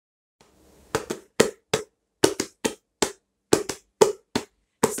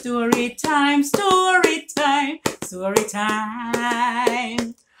Story time, story time, story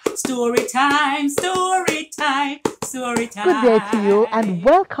time. Story time, story time, story time. Good day to you and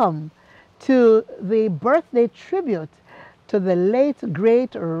welcome to the birthday tribute to the late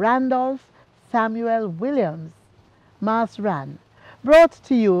great Randolph Samuel Williams, Maas Ran, brought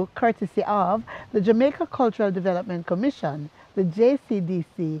to you courtesy of the Jamaica Cultural Development Commission, the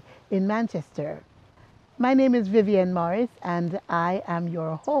JCDC in Manchester. My name is Vivienne Morris and I am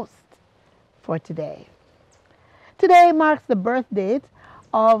your host for today. Today marks the birth date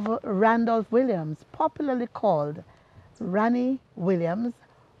of Randolph Williams, popularly called Ranny Williams,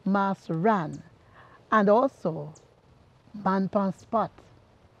 Maas Ran, and also Man Pan Spot.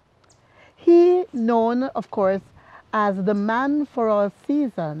 He, known of course as the man for all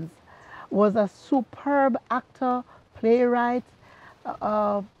seasons, was a superb actor, playwright,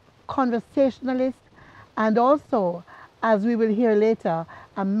 conversationalist, and also, as we will hear later,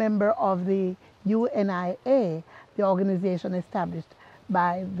 a member of the UNIA, the organization established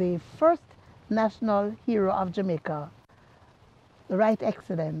by the first national hero of Jamaica, the Right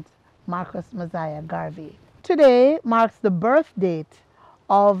Excellent Marcus Mosiah Garvey. Today marks the birth date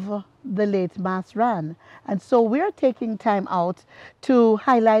of the late Maas Ran, and so we're taking time out to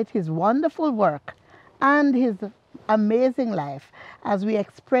highlight his wonderful work and his amazing life as we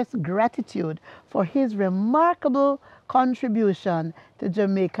express gratitude for his remarkable contribution to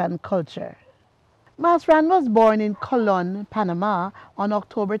Jamaican culture. Maas Ran was born in Colon, Panama on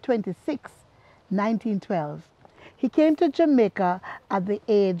October 26, 1912. He came to Jamaica at the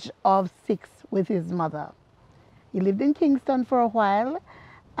age of 6 with his mother. He lived in Kingston for a while,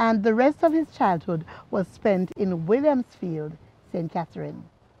 and the rest of his childhood was spent in Williamsfield, St. Catherine.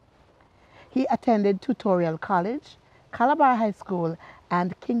 He attended Tutorial College, Calabar High School,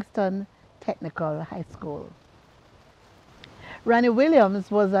 and Kingston Technical High School. Ranny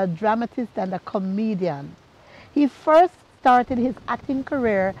Williams was a dramatist and a comedian. He first started his acting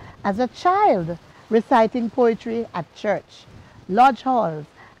career as a child, reciting poetry at church, lodge halls,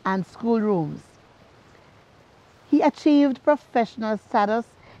 and schoolrooms. He achieved professional status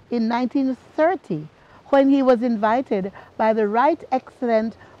in 1930 when he was invited by the Right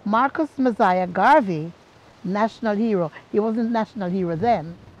Excellent Marcus Mosiah Garvey, national hero. He wasn't national hero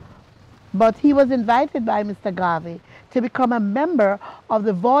then, but he was invited by Mr. Garvey to become a member of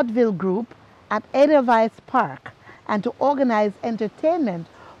the vaudeville group at Edelweiss Park and to organize entertainment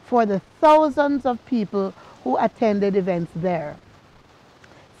for the thousands of people who attended events there.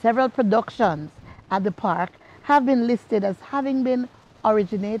 Several productions at the park have been listed as having been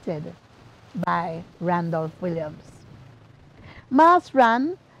originated by Randolph Williams. Maas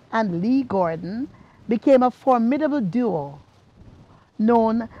Ran and Lee Gordon became a formidable duo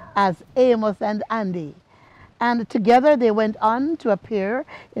known as Amos and Andy, and together they went on to appear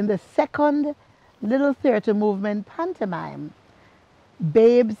in the second Little Theatre Movement pantomime,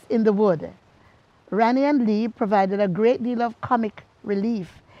 Babes in the Wood. Ranny and Lee provided a great deal of comic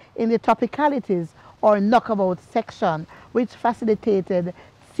relief in the topicalities or knockabout section, which facilitated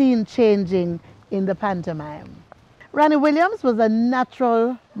scene changing in the pantomime. Ranny Williams was a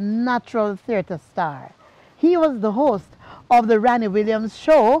natural theatre star. He was the host of the Ranny Williams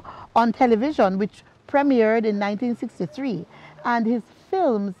Show on television, which premiered in 1963, and his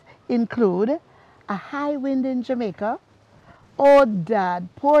films include A High Wind in Jamaica, Oh Dad,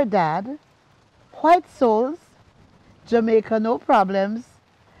 Poor Dad, White Souls, Jamaica No Problems,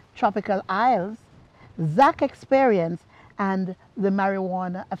 Tropical Isles, Zach Experience, and The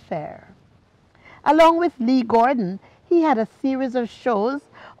Marijuana Affair. Along with Lee Gordon, he had a series of shows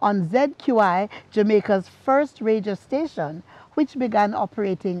on ZQI, Jamaica's first radio station, which began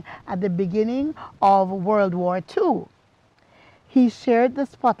operating at the beginning of World War II. He shared the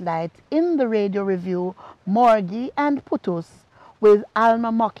spotlight in the radio review Morgie and Putus with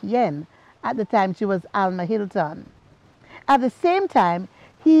Alma Mokyen. At the time, she was Alma Hilton. At the same time,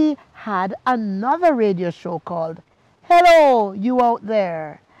 he had another radio show called Hello, You Out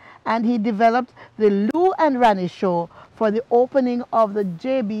There, and he developed the Lou and Ranny Show for the opening of the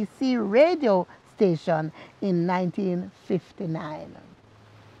JBC radio station in 1959.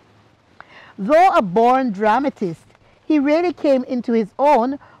 Though a born dramatist, he really came into his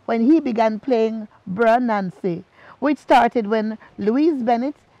own when he began playing Bra Nancy, which started when Louise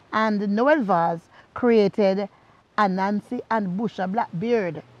Bennett and Noel Vaz created A Nancy and Busha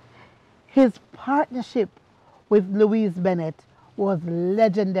Blackbeard. His partnership with Louise Bennett was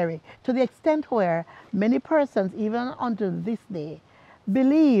legendary, to the extent where many persons, even unto this day,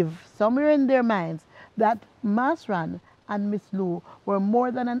 believe somewhere in their minds that Maas Ran and Miss Lou were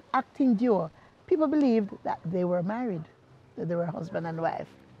more than an acting duo. People believed that they were married, that they were husband and wife.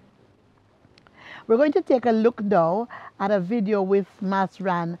 We're going to take a look now at a video with Maas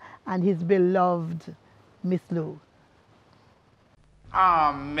Ran and his beloved Miss Lou.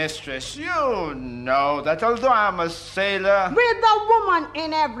 Ah, mistress, you know that although I'm a sailor... With a woman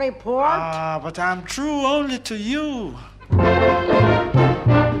in every port. Ah, but I'm true only to you.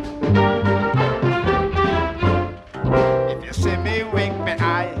 If you see me wink my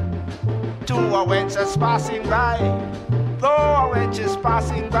eye to a wench that's passing by, though a wench is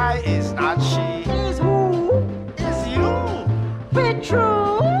passing by, is not she. Is who? Is you. Be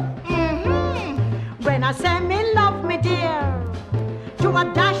true. Mm-hmm. When I say me love me dear, to a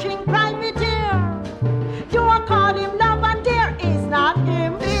dashing privateer, you a call him love and dear, is not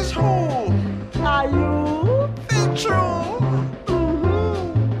him. Is who? Are you? Be true.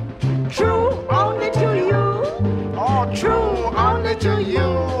 Mm-hmm. True only to you. Oh, true only to you.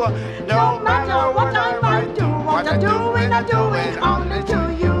 No matter what I might do, what I do when I do it only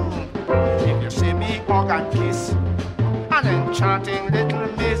to you. If you see me hug and kiss an enchanting little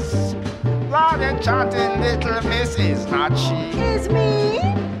miss, that enchanting little miss is not she. Is me.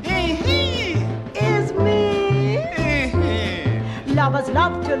 Hee-hee. Is me. Hee-hee. Lovers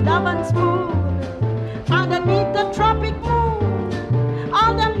love to love and spoon underneath the tropic moon.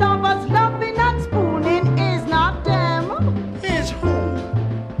 All them lovers loving and spooning is not them. Is who?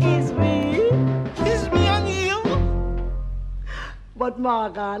 Is me. Is me and you? But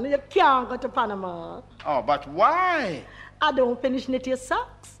Morgan, you can't go to Panama. Oh, but why? I don't finish knit your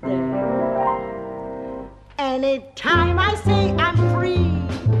socks there. Anytime I say I'm free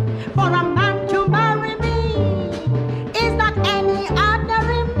for a man to marry me, is not any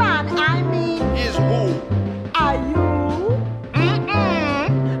ordinary man, I mean. Is who? Are you?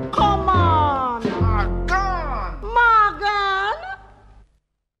 Mm-mm. Come on. Gone. Morgan.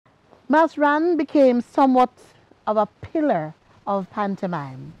 Maas Ran became somewhat of a pillar of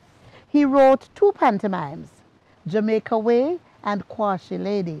pantomime. He wrote 2 pantomimes, Jamaica Way and Quashy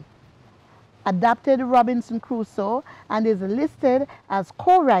Lady, adapted Robinson Crusoe, and is listed as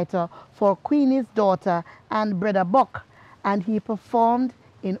co-writer for Queenie's Daughter and Brother Buck, and he performed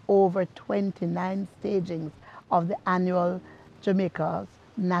in over 29 stagings of the annual Jamaica's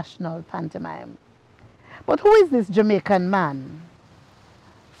National Pantomime. But who is this Jamaican man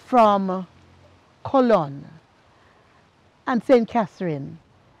from Cologne and St. Catherine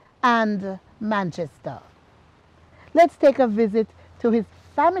and Manchester? Let's take a visit to his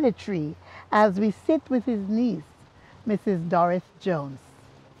family tree as we sit with his niece, Mrs. Dorothy Jones.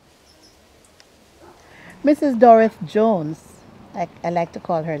 Mrs. Dorothy Jones, I like to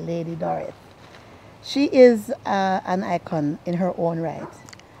call her Lady Dorothy. She is an icon in her own right,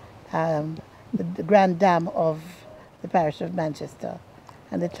 the grand dame of the parish of Manchester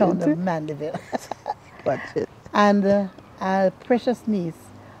and the town of Mandeville. And a precious niece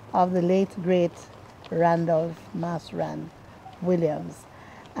of the late, great Randolph Maas Ran Williams.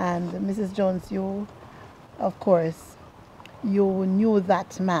 And Mrs. Jones, you, of course, you knew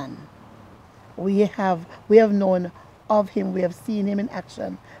that man. We have known of him, we have seen him in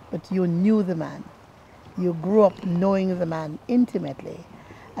action, but you knew the man. You grew up knowing the man intimately.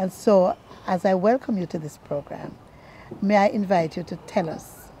 And so, as I welcome you to this program, may I invite you to tell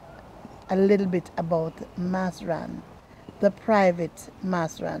us a little bit about Maas Ran, the private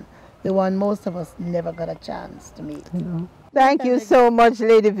Maas Ran, the one most of us never got a chance to meet. Thank you so much,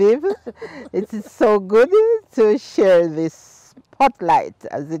 Lady Viv. It is so good to share this spotlight,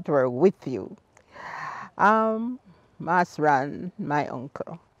 as it were, with you. Maas Ran, my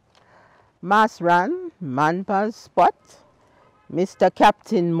uncle. Maas Ran, Manpa's Spot, Mr.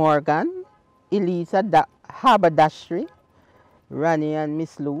 Captain Morgan, Elisa Haberdashery, Ranny and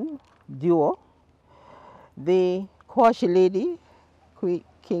Miss Lou, duo, the Quashy Lady,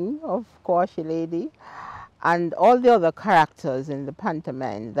 King of Quashy Lady, and all the other characters in the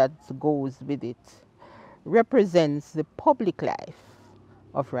pantomime that goes with it, represents the public life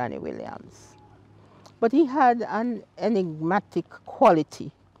of Ranny Williams. But he had an enigmatic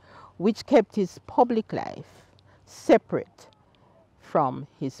quality which kept his public life separate from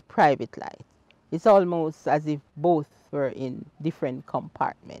his private life. It's almost as if both were in different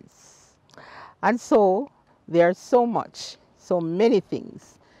compartments. And so there's so many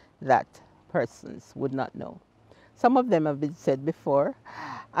things that persons would not know. Some of them have been said before,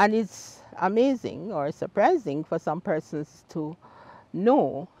 and it's amazing or surprising for some persons to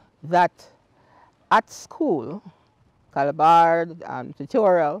know that at school, Calabar and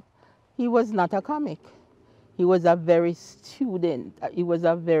tutorial, he was not a comic. He was a very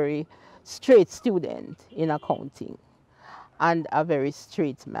straight student in accounting and a very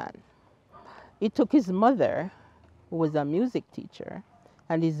straight man. It took his mother, who was a music teacher,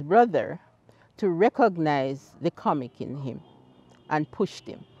 and his brother to recognize the comic in him and pushed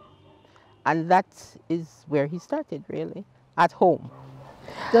him. And that is where he started, really, at home.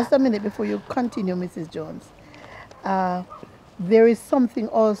 Just a minute before you continue, Mrs. Jones. There is something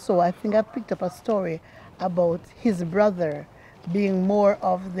also, I think I picked up a story about his brother being more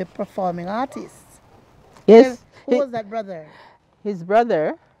of the performing artist. Yes, Who was that brother? his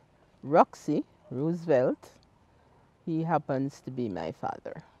brother, Roxy Roosevelt, he happens to be my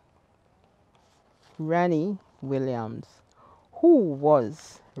father. Ranny Williams. Who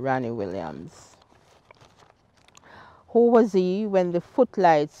was Ranny Williams? Who was he when the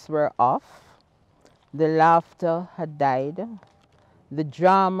footlights were off? The laughter had died. The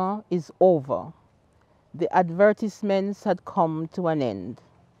drama is over. The advertisements had come to an end,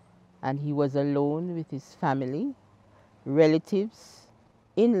 and he was alone with his family, relatives,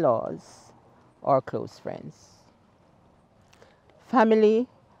 in-laws, or close friends. Family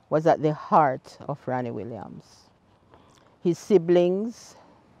was at the heart of Ranny Williams. His siblings,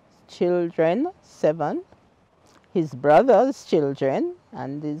 children, 7, his brother's children,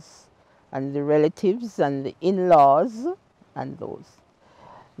 and the relatives and the in-laws, and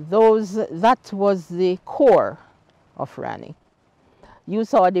that was the core of Ranny. You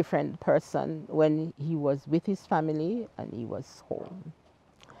saw a different person when he was with his family and he was home.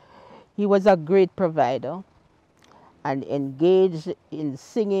 He was a great provider and engaged in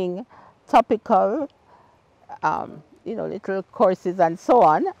singing topical, little courses and so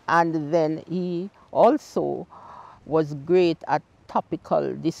on. And then he also was great at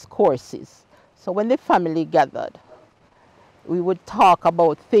topical discourses. So when the family gathered, we would talk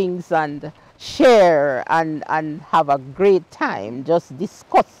about things and share and have a great time just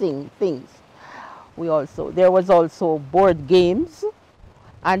discussing things. There was also board games,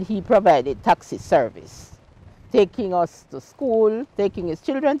 and he provided taxi service, taking us to school, taking his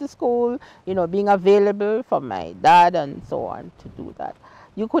children to school, being available for my dad and so on to do that.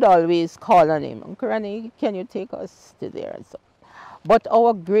 You could always call on him, Uncle Ranny, can you take us to there and so on. But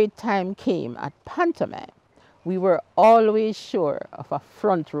our great time came at pantomime. We were always sure of a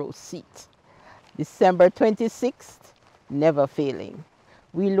front row seat. December 26th, never failing.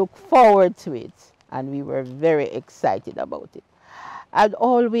 We look forward to it, and we were very excited about it. I'd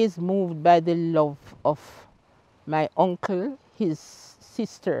always moved by the love of my uncle, his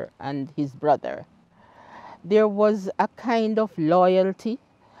sister, and his brother. There was a kind of loyalty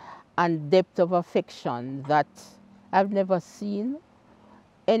and depth of affection that I've never seen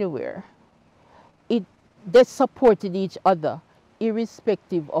anywhere. They supported each other,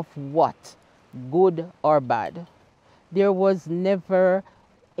 irrespective of what, good or bad. There was never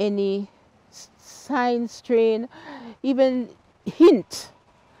any sign, strain, even hint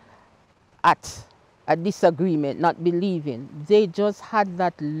at a disagreement, not believing. They just had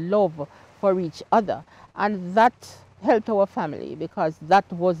that love for each other. And that helped our family because that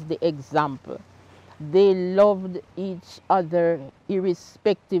was the example. They loved each other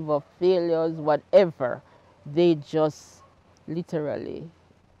irrespective of failures, whatever. They just literally,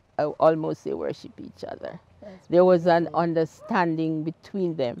 I almost say, worship each other. There was an understanding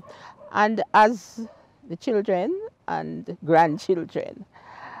between them. And as the children and grandchildren,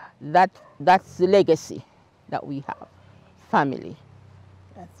 that's the legacy that we have. Family.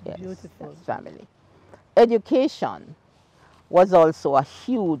 That's beautiful. That's family. Education was also a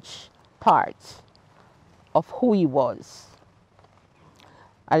huge part of who he was.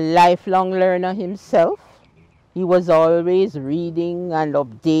 A lifelong learner himself, he was always reading and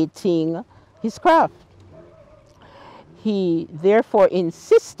updating his craft. He therefore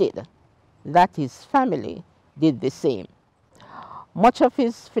insisted that his family did the same. Much of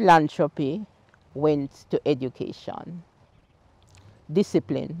his philanthropy went to education.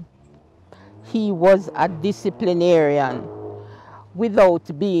 Discipline. He was a disciplinarian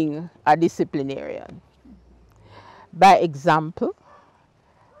without being a disciplinarian. By example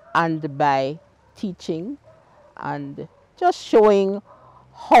and by teaching and just showing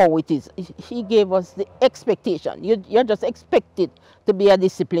how it is. He gave us the expectation. You're just expected to be a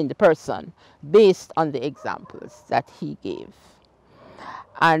disciplined person based on the examples that he gave.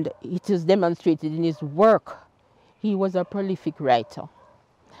 And it is demonstrated in his work. He was a prolific writer.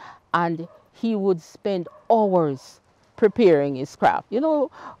 And he would spend hours preparing his craft.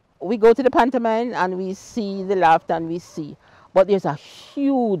 We go to the pantomime and we see the laughter and we see. But there's a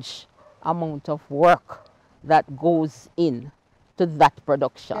huge amount of work that goes in to that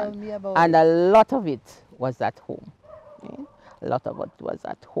production. Tell me about and it. a lot of it was at home. A lot of it was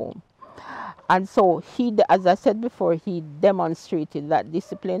at home. And so he, as I said before, he demonstrated that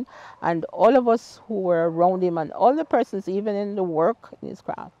discipline, and all of us who were around him and all the persons, even in the work, in his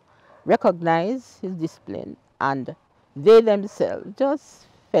craft, recognized his discipline, and they themselves just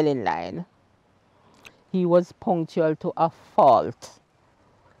fell in line. He was punctual to a fault.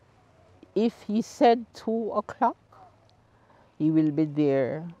 If he said 2 o'clock, he will be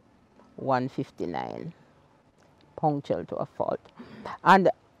there 1:59, punctual to a fault. And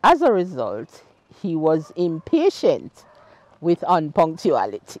as a result, he was impatient with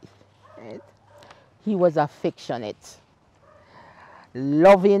unpunctuality. Right? He was affectionate,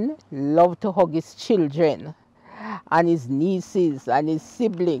 loving, loved to hug his children and his nieces and his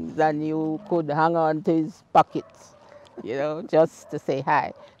siblings, and you could hang on to his pockets, just to say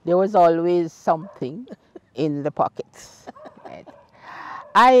hi. There was always something in the pockets. Right?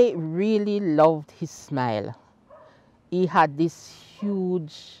 I really loved his smile. He had this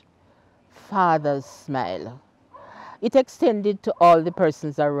huge father's smile. It extended to all the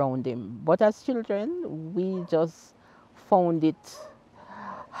persons around him. But as children, we just found it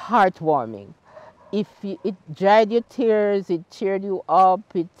heartwarming. It dried your tears, it cheered you up,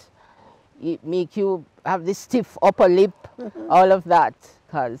 it make you have this stiff upper lip, all of that,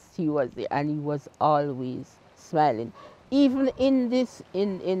 because he was there, and he was always smiling. Even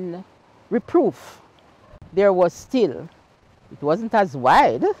in reproof, there was still, it wasn't as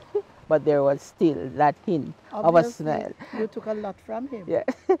wide, but there was still that hint of a smile. You took a lot from him. Yeah.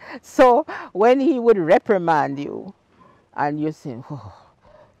 So when he would reprimand you, and you say, oh,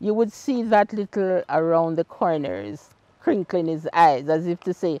 you would see that little around the corners crinkling his eyes, as if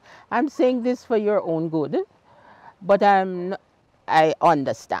to say, I'm saying this for your own good, but I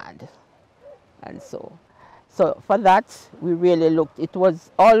understand. And so for that, we really looked. It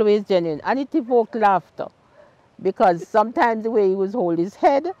was always genuine, and it evoked laughter, because sometimes the way he would hold his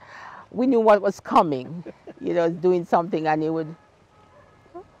head, we knew what was coming. Doing something, and he would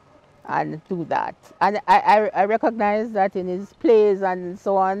do that. And I recognize that in his plays and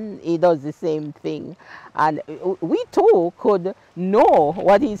so on, he does the same thing. And we too could know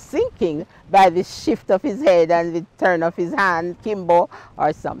what he's thinking by the shift of his head and the turn of his hand, kimbo,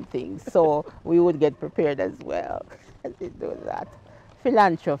 or something. So we would get prepared as well as he do that.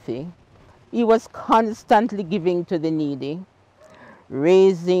 Philanthropy. He was constantly giving to the needy,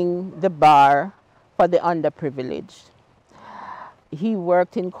 raising the bar for the underprivileged. He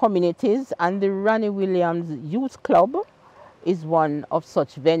worked in communities, and the Ranny Williams Youth Club is one of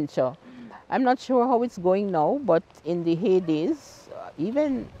such venture. I'm not sure how it's going now, but in the heydays,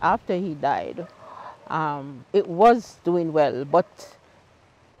 even after he died, it was doing well. But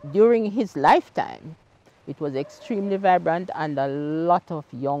during his lifetime, it was extremely vibrant, and a lot of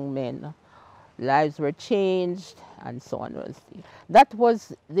young men, lives were changed, and so on. That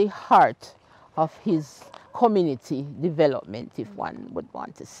was the heart of his community development, if one would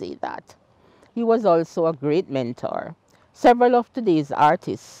want to say that. He was also a great mentor. Several of today's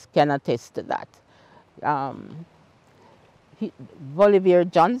artists can attest to that. Bolivar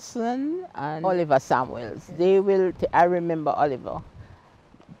Johnson and Oliver Samuels. I remember Oliver.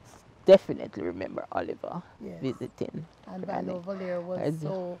 Definitely remember Oliver visiting. And Bolivar was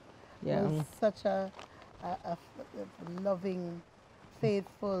such a loving,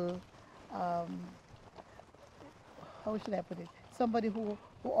 faithful, how should I put it? Somebody who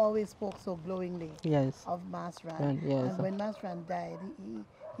always spoke so glowingly of Maas Ran. And when Maas Ran died,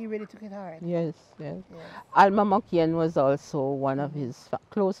 he really took it hard. Yes. Alma Mokian was also one of his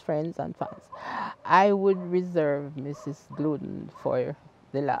close friends and fans. I would reserve Mrs. Gluden for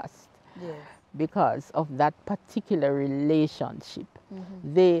the last, because of that particular relationship.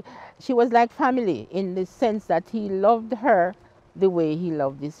 She was like family, in the sense that he loved her the way he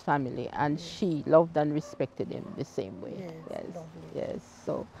loved his family, and she loved and respected him the same way. Yes.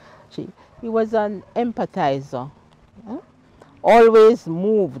 So he was an empathizer, always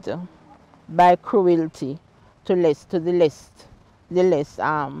moved by cruelty to the less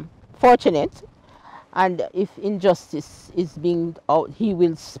fortunate, and if injustice is being out, he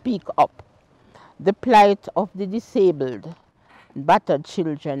will speak up. The plight of the disabled, battered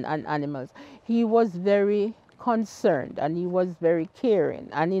children and animals. He was very concerned, and he was very caring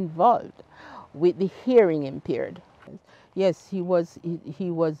and involved with the hearing impaired. Yes, he was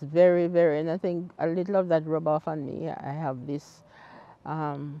very, very, and I think a little of that rub off on me. I have this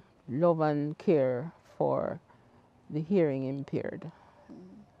love and care for the hearing impaired.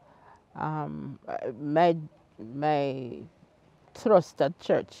 My thrust at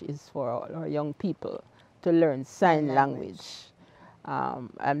church is for all our young people to learn sign language.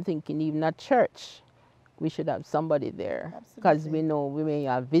 I'm thinking even at church, we should have somebody there, because we know we may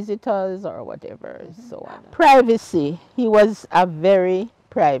have visitors or whatever. So on. Privacy. He was a very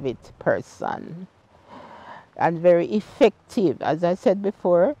private person and very effective. As I said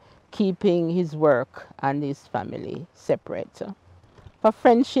before, keeping his work and his family separate. For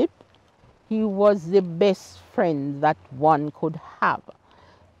friendship, he was the best friend that one could have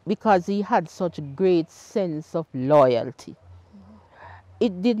because he had such a great sense of loyalty.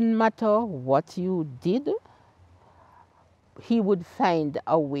 It didn't matter what you did, he would find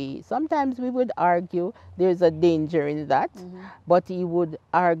a way. Sometimes we would argue, there's a danger in that, but he would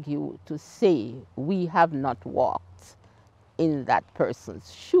argue to say, we have not walked in that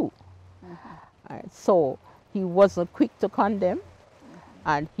person's shoe. Right, so he wasn't quick to condemn,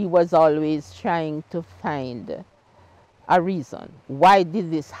 and he was always trying to find a reason. Why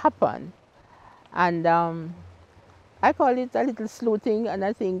did this happen? And I call it a little sleuthing, and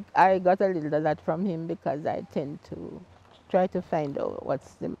I think I got a little of that from him because I tend to try to find out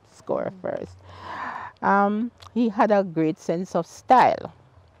what's the score first. He had a great sense of style.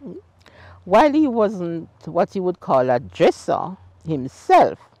 While he wasn't what you would call a dresser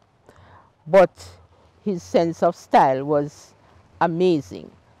himself, but his sense of style was amazing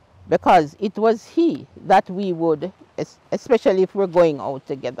because it was he that we would, especially if we're going out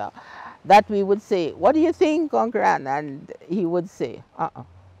together, that we would say, what do you think, Uncle Ran? And he would say,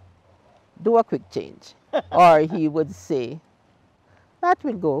 do a quick change. Or he would say, that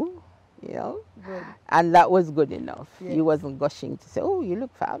will go, you know. Good. And that was good enough. Yes. He wasn't gushing to say, oh, you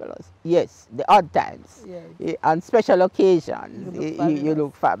look fabulous. Yes, the odd times. Yes. On special occasions, you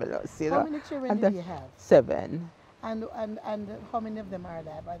look fabulous. You How know? many children And did you have? 7. And how many of them are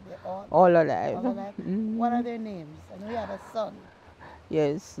alive? Are they all All alive. all alive? What are their names? I know you have a son.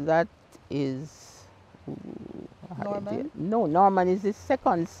 Yes, that is... Norman? No, Norman is his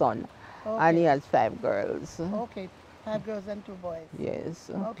second son. Okay. And he has 5 girls. Okay, 5 girls and 2 boys. Yes.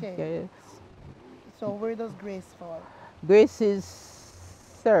 Okay. Yes. So where does Grace fall? Grace is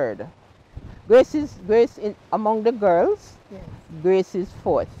 3rd. Grace in among the girls. Yes. Grace is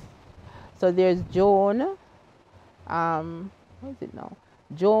 4th. So there's Joan. What is it now?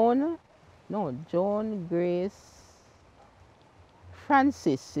 Joan, Grace.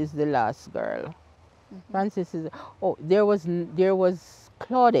 Francis is the last girl. Francis is. Oh, there was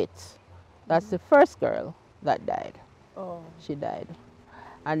Claudette. That's the first girl that died. Oh. She died.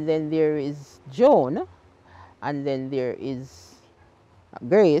 And then there is Joan, and then there is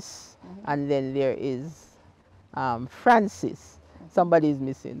Grace, and then there is Francis. Somebody is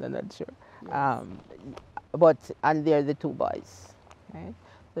missing, I'm not sure. And they're the 2 boys. Right?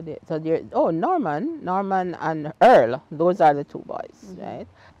 Norman and Earl, those are the 2 boys, right?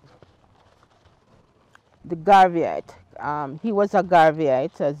 The Garveyite. He was a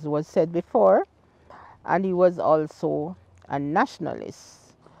Garveyite, as was said before, and he was also a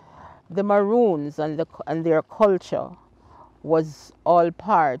nationalist. The Maroons and their culture was all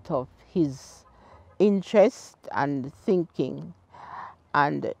part of his interest and thinking,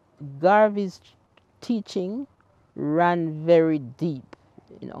 and Garvey's teaching ran very deep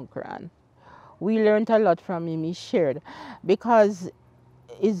in Uncle Ran. We learned a lot from him. He shared, because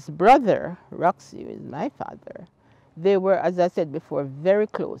his brother Roxy is my father. They were, as I said before, very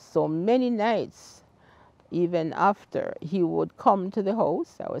close. So many nights, even after, he would come to the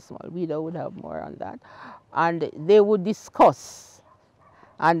house. I was small. We would have more on that. And they would discuss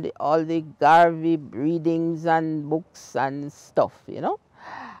and all the Garvey readings and books and stuff, you know.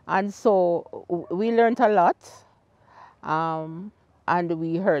 And so we learned a lot, and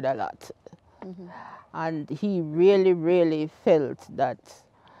we heard a lot. And he really, really felt that,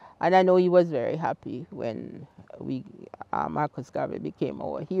 and I know he was very happy when Marcus Garvey became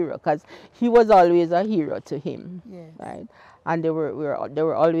our hero, because he was always a hero to him, Yes. right? And they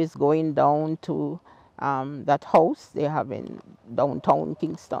were always going down to that house they have in downtown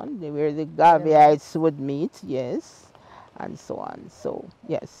Kingston, where the Garveyites would meet, yes, and so on. So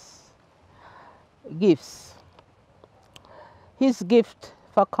yes, gifts. His gift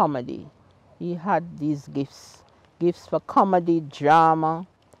for comedy. He had these gifts for comedy, drama,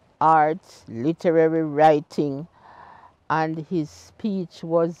 art, literary writing, and his speech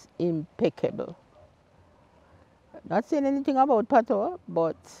was impeccable. Not saying anything about patois,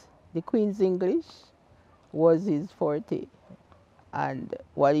 but the Queen's English was his forte, and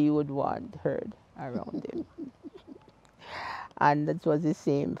what he would want heard around him. And that was the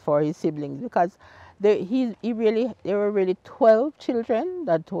same for his siblings, because there were really 12 children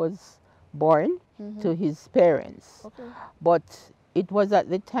that was born to his parents. Okay. But it was at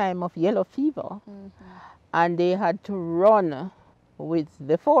the time of yellow fever, and they had to run with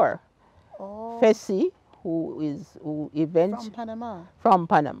the 4. Oh. Fessy, who eventually From Panama. from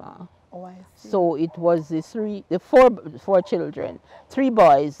Panama. Oh, I see. So it was the four children, 3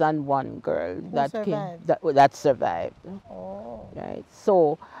 boys and 1 girl that survived? that survived. Oh. Right.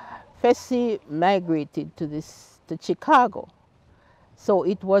 So Fessy migrated to Chicago. So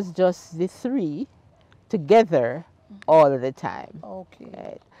it was just the three together all the time. Okay.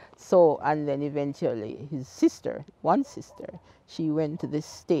 Right? So, and then eventually his sister, one sister, she went to the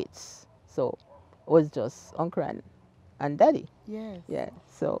States. So it was just uncle and daddy. Yes. Yeah.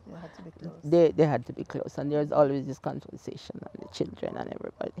 So They had to be close. they had to be close. And there's always this conversation on the children and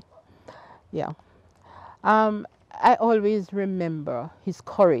everybody. Yeah. I always remember his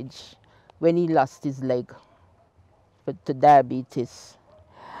courage when he lost his leg to diabetes.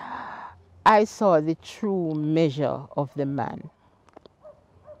 I saw the true measure of the man.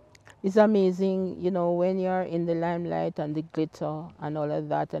 It's amazing, you know, when you're in the limelight and the glitter and all of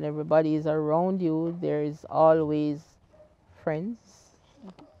that, and everybody is around you, there is always friends.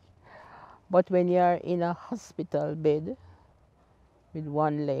 But when you're in a hospital bed with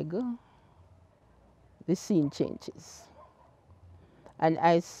one leg, the scene changes. And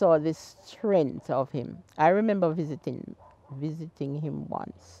I saw the strength of him. I remember visiting him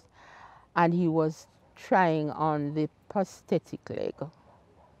once, and he was trying on the prosthetic leg.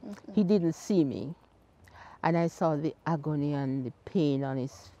 He didn't see me, and I saw the agony and the pain on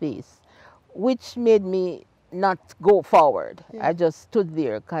his face, which made me not go forward. Yeah. I just stood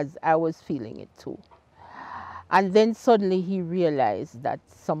there because I was feeling it too. And then suddenly he realized that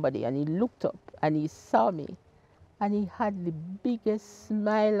somebody, and he looked up and he saw me, and he had the biggest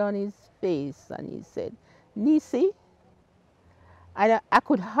smile on his face, and he said, "Nisi," and I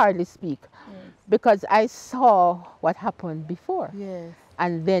could hardly speak because I saw what happened before. Yes.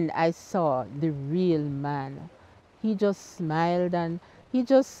 And then I saw the real man. He just smiled and he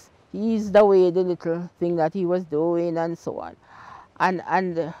just eased away the little thing that he was doing and so on. And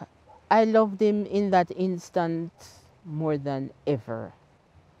I loved him in that instant more than ever.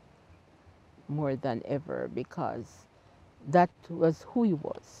 More than ever, because that was who he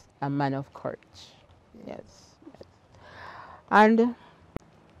was, a man of courage. Yes. And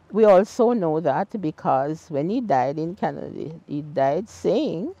we also know that because when he died in Canada, he died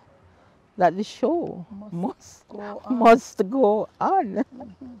saying that the show must go on.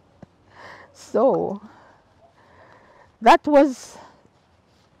 So that was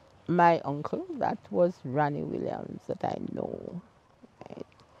my uncle. That was Ranny Williams that I know. Right?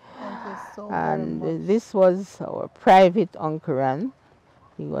 Thank you so And very much. this was our private Uncle Ran.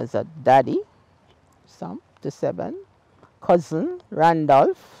 He was a daddy, to 7, cousin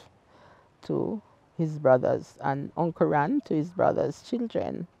Randolph to his brothers, and Uncle Ran to his brothers'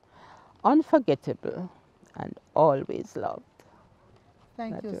 children. Unforgettable and always loved.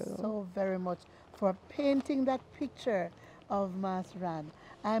 Thank you That you- so very much for painting that picture of Maas Ran.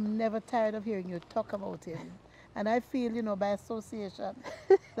 I'm never tired of hearing you talk about him. And I feel, you know, by association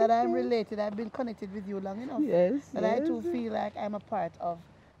that I'm related. I've been connected with you long enough. Yes, But I yes. too feel like I'm a part of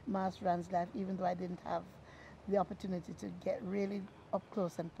Maas Ran's life, even though I didn't have the opportunity to get really up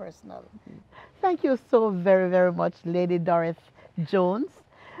close and personal. Thank you so very, very much, Lady Doris Jones,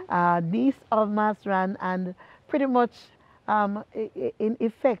 niece of Maas Ran, and pretty much, in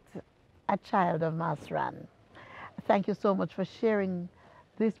effect, a child of Maas Ran. Thank you so much for sharing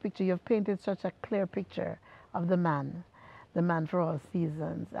this picture. You've painted such a clear picture of the man for all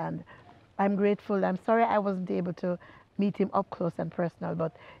seasons. And I'm grateful. I'm sorry I wasn't able to meet him up close and personal,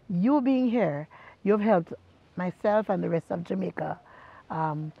 but you being here, you've helped myself and the rest of Jamaica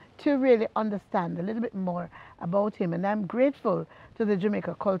to really understand a little bit more about him. And I'm grateful to the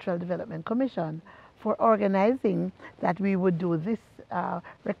Jamaica Cultural Development Commission for organizing that we would do this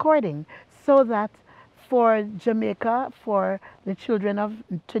recording, so that for Jamaica, for the children of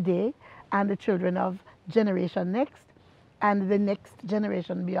today and the children of Generation Next and the next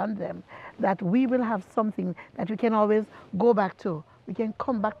generation beyond them, that we will have something that we can always go back to. We can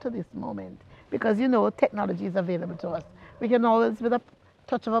come back to this moment because, you know, technology is available to us. We can always, with a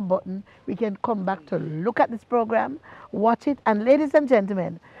touch of a button, we can come back to look at this program, watch it. And ladies and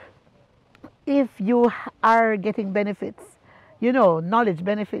gentlemen, if you are getting benefits, you know, knowledge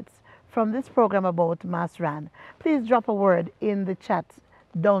benefits from this program about Maas Ran, please drop a word in the chat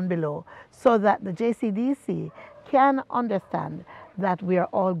down below so that the JCDC can understand that we are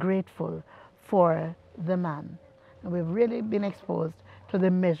all grateful for the man. And we've really been exposed to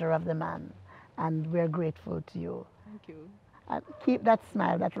the measure of the man, and we're grateful to you. Thank you. And keep that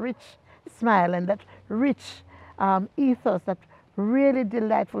smile, that rich smile, and that rich ethos, that really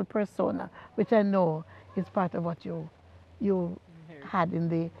delightful persona, which I know is part of what you had in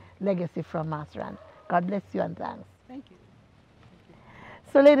the legacy from Maas Ran. God bless you and thanks. Thank you.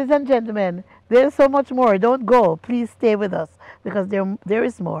 So ladies and gentlemen, there's so much more. Don't go. Please stay with us because there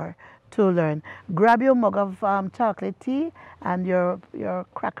is more. to learn. Grab your mug of chocolate tea and your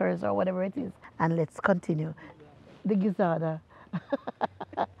crackers or whatever it is, and let's continue. The gizzarda,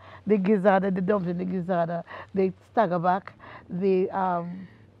 the gizzarda, the dumpling, the gizzarda, the staggerback, the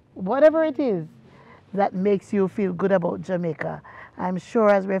whatever it is that makes you feel good about Jamaica. I'm sure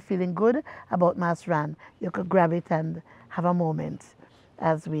as we're feeling good about Maas Ran, you could grab it and have a moment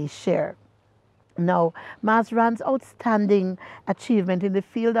as we share. Now, Maas Ran's outstanding achievement in the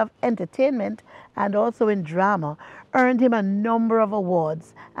field of entertainment and also in drama earned him a number of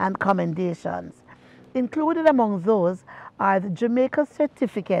awards and commendations. Included among those are the Jamaica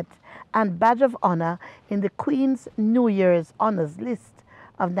Certificate and Badge of Honor in the Queen's New Year's Honors List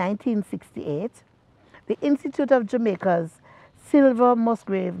of 1968, the Institute of Jamaica's Silver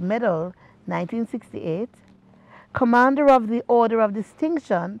Musgrave Medal 1968, Commander of the Order of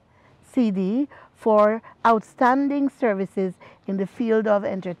Distinction CD for Outstanding Services in the Field of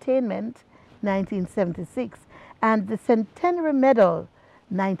Entertainment 1976, and the Centenary Medal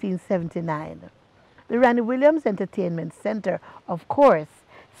 1979. The Ranny Williams Entertainment Center, of course,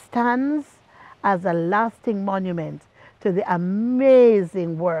 stands as a lasting monument to the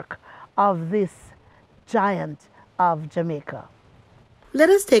amazing work of this giant of Jamaica. Let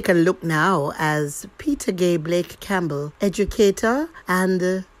us take a look now as Peter Gay Blake Campbell, educator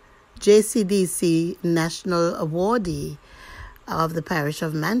and JCDC National Awardee of the Parish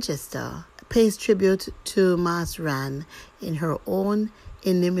of Manchester, pays tribute to Maas Ran in her own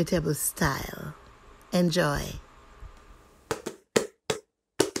inimitable style. Enjoy.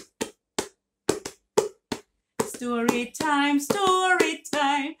 Story time, story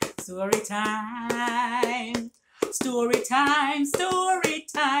time, story time. Story time, story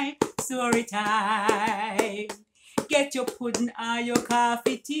time, story time. Get your pudding or your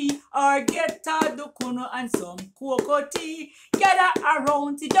coffee tea, or get a dukuno and some cocoa tea. Gather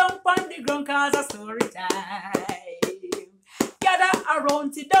around, sit down on the ground, cause a story time. Gather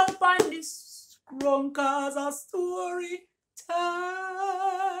around, sit down on the ground, cause a story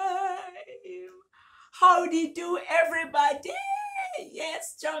time. How do you do, everybody?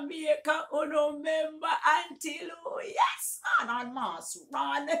 Yes, Jamaica, uno member until yes, man, on Maas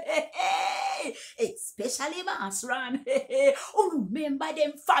Ran, especially Maas Ran, uno member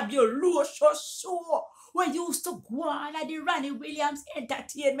them fabulous show. We used to go on at the Ranny Williams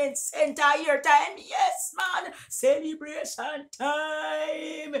Entertainment Center here time. Yes, man, celebration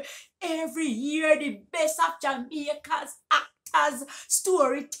time. Every year, the best of Jamaica's actors,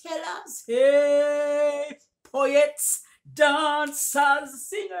 storytellers, hey, poets, dancers,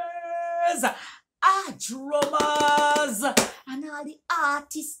 singers, drummers, and all the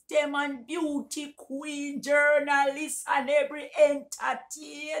artists, them and beauty queen, journalists, and every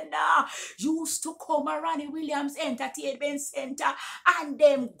entertainer used to come around the Williams Entertainment Center and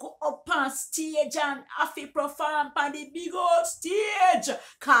them go up on stage and have to perform on the big old stage,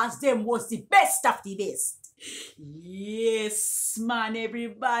 cause them was the best of the best. Yes, man,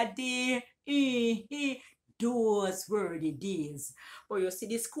 everybody. Those were the days. But you see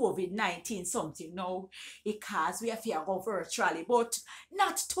this COVID-19 something now, because we have to go virtually. But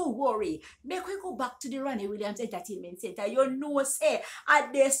not to worry. Make we go back to the Ranny Williams Entertainment Center. You know, say,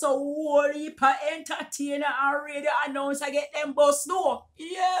 and there's so whole heap of entertainer and radio announcer get them bus no.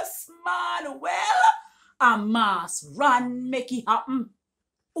 Yes, man. Well, a Maas Ran make it happen.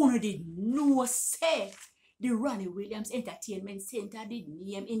 Uno did know, say, the Ranny Williams Entertainment Center did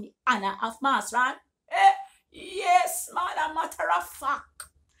name in the honor of Maas Ran. Yes, man, a matter of fact,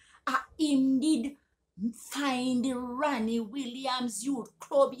 him did find the Ranny Williams Youth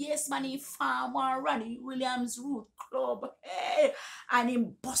Club. Yes, man, he found one Ranny Williams Youth Club. Hey, and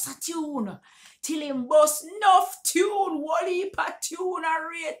him bust a tune. Till him bust enough tune, whole heap of tune and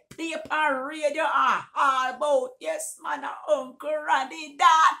rate play on radio all about. Yes, man, Uncle Randy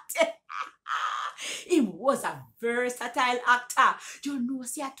that. He was a versatile actor. You know,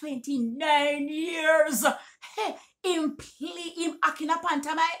 see, at 29 years, hey, him act in a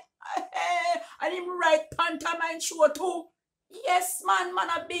pantomime, and him write pantomime show too. Yes, man,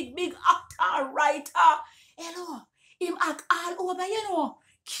 a big actor, writer. Hello, him act all over, you know.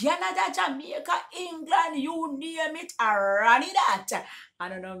 Canada, Jamaica, England, you name it, Ranny that. I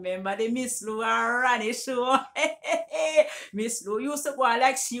don't know, remember the Miss Lou and Ranny show? Miss Lou used to go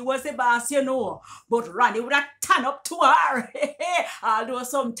like she was the boss, you know. But Ranny would have turned up to her. Although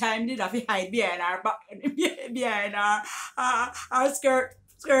sometimes did have to hide behind her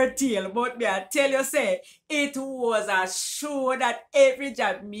skirt tail. But me I tell you, say, it was a show that every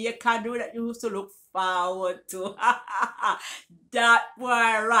Jamaican do that used to look forward to. That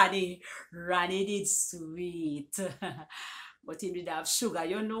boy Ranny did sweet. But he did have sugar,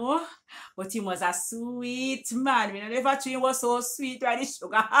 you know. But he was a sweet man. We never thought he was so sweet, right?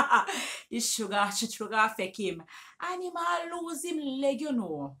 The sugar affect him. And he might lose him leg, you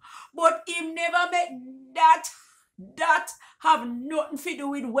know. But him never make that have nothing to do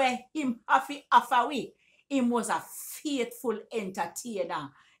with where him have to offer away. Him was a faithful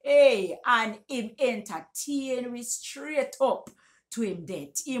entertainer. Hey, and him entertain we straight up to him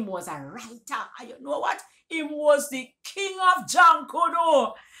death. Him was a writer. And you know what? Him was the king of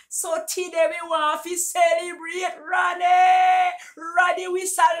Jankono. So today we want to celebrate Ranny. Ranny, we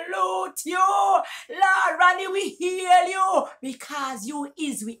salute you. Lord Ranny, we hail you. Because you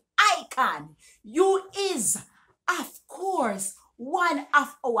is the icon. You is, of course, one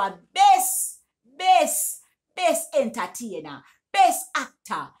of our best entertainer, best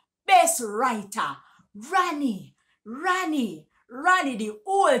actor, best writer. Ranny, the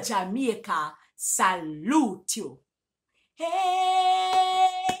old Jamaica salute you. Hey,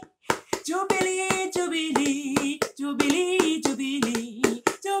 Jubilee, Jubilee, Jubilee, Jubilee,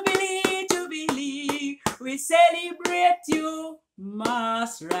 Jubilee, Jubilee. We celebrate you,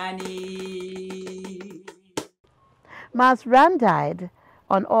 Maas Ranny. Maas Ran died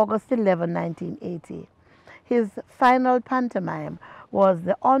on August 11, 1980. His final pantomime was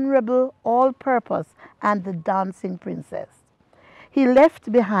The Honorable All-Purpose and the Dancing Princess. He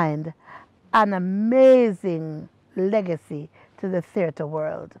left behind an amazing legacy to the theater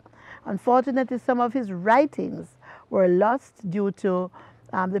world. Unfortunately, some of his writings were lost due to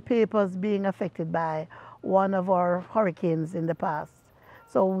the papers being affected by one of our hurricanes in the past.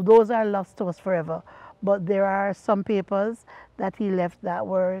 So those are lost to us forever. But there are some papers that he left that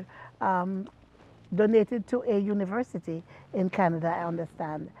were donated to a university in Canada, I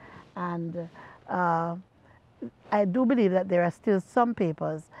understand. And I do believe that there are still some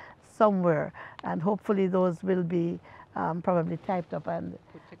papers somewhere, and hopefully those will be probably typed up and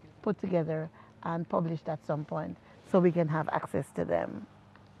put together and published at some point so we can have access to them.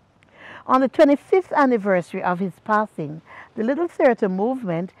 On the 25th anniversary of his passing, the Little Theatre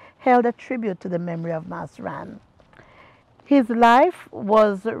movement held a tribute to the memory of Maas Ran. His life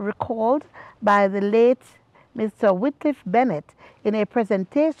was recalled by the late Mr. Wycliffe Bennett in a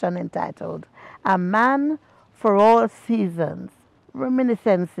presentation entitled A Man for All Seasons.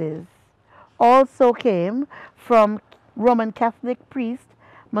 Reminiscences also came from Roman Catholic priest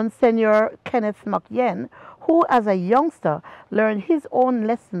Monsignor Kenneth McYen, who as a youngster learned his own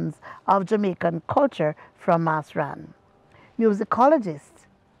lessons of Jamaican culture from Maas Ran. Musicologist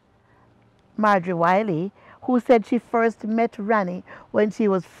Marjorie Wiley, who said she first met Ranny when she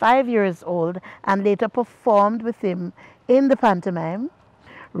was 5 years old and later performed with him in the pantomime.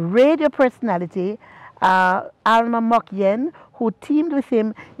 Radio personality Alma McYen, who teamed with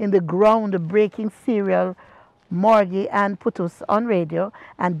him in the groundbreaking serial Morgie and Putus on radio,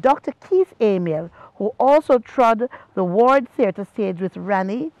 and Dr. Keith Amiel, who also trod the Ward Theatre stage with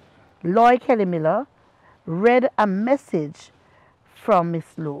Ranny. Lloyd Kelly Miller read a message from Miss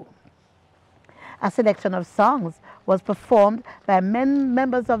Lou. A selection of songs was performed by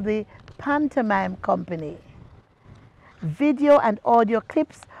members of the pantomime company. Video and audio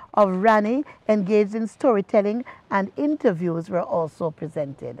clips of Ranny engaged in storytelling and interviews were also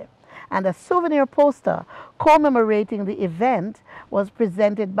presented. And a souvenir poster commemorating the event was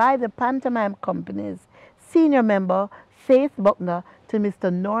presented by the pantomime company's senior member, Faith Buckner, to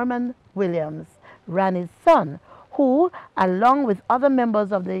Mr. Norman Williams, Ranny's son, who, along with other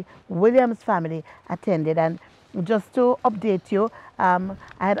members of the Williams family, attended. And just to update you, I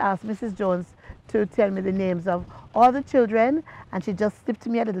had asked Mrs. Jones to tell me the names of all the children, and she just slipped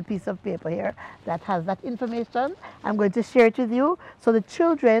me a little piece of paper here that has that information. I'm going to share it with you. So the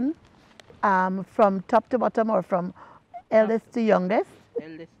children, from top to bottom, or from eldest to youngest,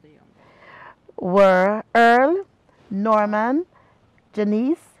 were Earl, Norman,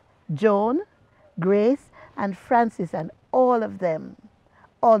 Janice, Joan, Grace, and Francis, and all of them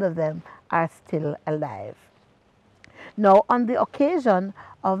are still alive. Now, on the occasion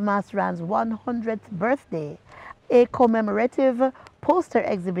of Maas Ran's 100th birthday, a commemorative poster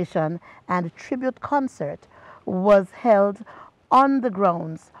exhibition and tribute concert was held on the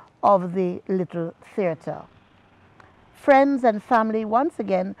grounds of the Little Theatre. Friends and family once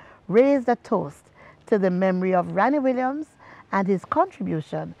again raised a toast to the memory of Ranny Williams and his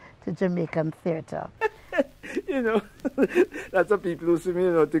contribution to Jamaican theatre. You know, that's what people who see me,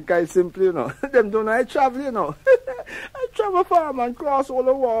 you know, think I simply, you know, them don't know I travel, you know. I travel far, man, cross all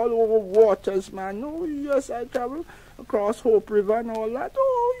the wall, over waters, man. Oh, yes, I travel across Hope River and all that.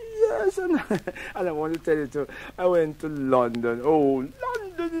 Oh, yes. And I want to tell you too, I went to London. Oh,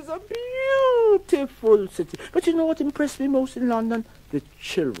 London London is a beautiful city. But you know what impressed me most in London? The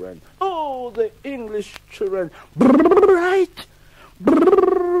children. Oh, the English children. Bright.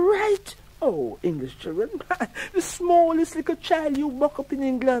 Bright. Oh, English children. The smallest little child you buck up in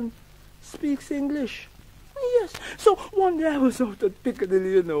England speaks English. Yes. So one day I was out at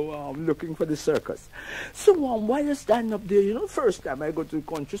Piccadilly, looking for the circus. So while I stand up there, first time I go to the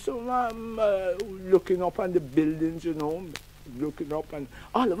country, so I'm looking up on the buildings, looking up, and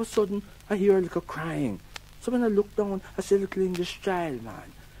all of a sudden I hear a little crying. So when I look down, I see a little English child,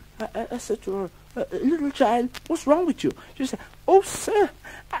 man. I said to her, little child, what's wrong with you? She said, oh, sir,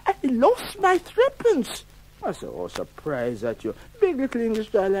 I lost my threepence. I said, oh, surprised at you. Big little English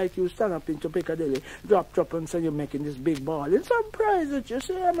guy like you stand up into Piccadilly, drop and say you're making this big ball. And surprised at you.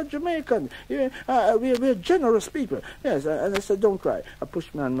 Say, I'm a Jamaican. Yeah, we're generous people. Yes, and I said, don't cry. I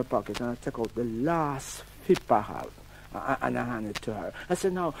pushed me in my pocket and I took out the last fip I have. And I handed it to her. I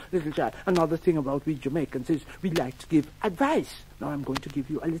said, now, little child, another thing about we Jamaicans is we like to give advice. Now I'm going to give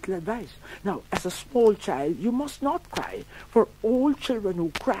you a little advice. Now, as a small child, you must not cry. For all children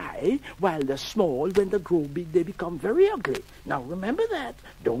who cry while they're small, when they grow big, they become very ugly. Now, remember that.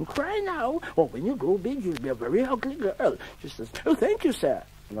 Don't cry now, or when you grow big, you'll be a very ugly girl. She says, oh, thank you, sir.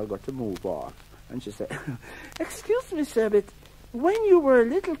 And I got to move on. And she said, excuse me, sir, but when you were a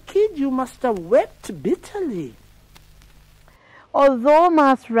little kid, you must have wept bitterly. Although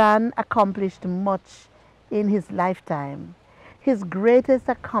Maas Ran accomplished much in his lifetime, his greatest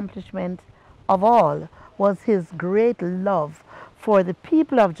accomplishment of all was his great love for the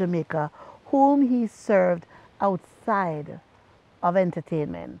people of Jamaica, whom he served outside of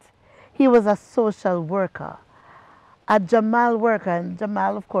entertainment. He was a social worker, a Jamal worker, and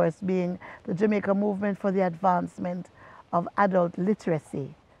Jamal, of course, being the Jamaica Movement for the Advancement of Adult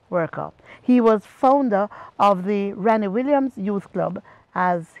Literacy worker. He was founder of the Ranny Williams Youth Club,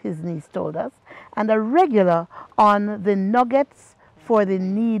 as his niece told us, and a regular on the Nuggets for the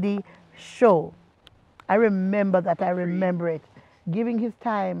Needy show. I remember that. I remember it. Giving his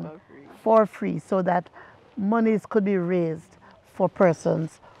time for free so that monies could be raised for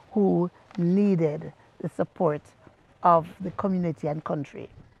persons who needed the support of the community and country.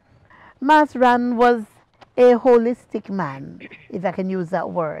 Maas Ran was a holistic man, if I can use that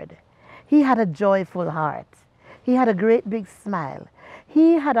word. He had a joyful heart. He had a great big smile.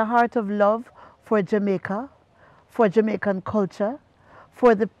 He had a heart of love for Jamaica, for Jamaican culture,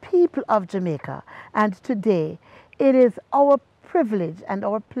 for the people of Jamaica. And today, it is our privilege and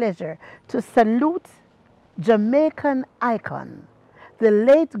our pleasure to salute Jamaican icon, the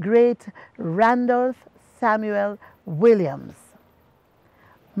late great Randolph Samuel Williams.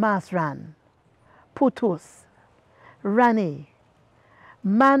 Maas Ran, Putus, Ranny,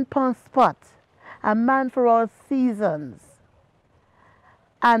 man pon spot, a man for all seasons,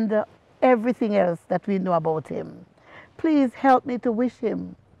 and everything else that we know about him. Please help me to wish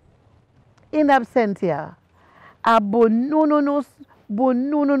him, in absentia, a bonununus,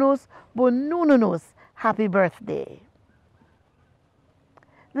 bonununus, bonununus happy birthday.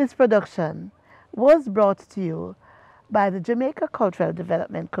 This production was brought to you by the Jamaica Cultural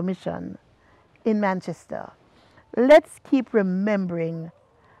Development Commission in Manchester. Let's keep remembering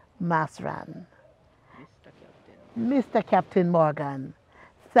Maas Ran. Mr. Captain Morgan,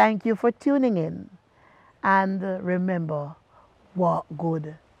 thank you for tuning in. And remember, walk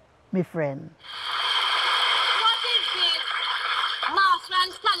good, my friend. What is this? Maas Ran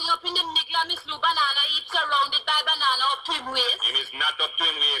standing up in the middle of Miss Lou Banana, he's surrounded by banana up to him waist. Him is not up to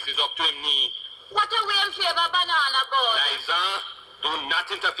him waist, he's up to him knee. What a way in favor banana boy. Liza, do not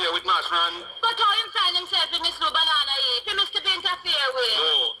interfere with Maas Ran. But how him find himself in Miss Lou Banana heap? He must be interfere with.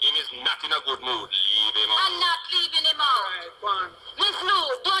 No, him is not in a good mood. Leave him out. I'm not leaving him out. Right, go on. Miss Lou,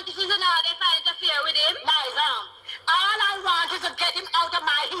 don't you see now they find interfere with him? Liza, all I want is to get him out of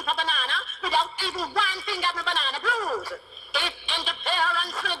my heap of banana without even one finger of my banana blues. If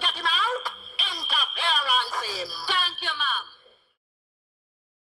interference will get him out, interference him.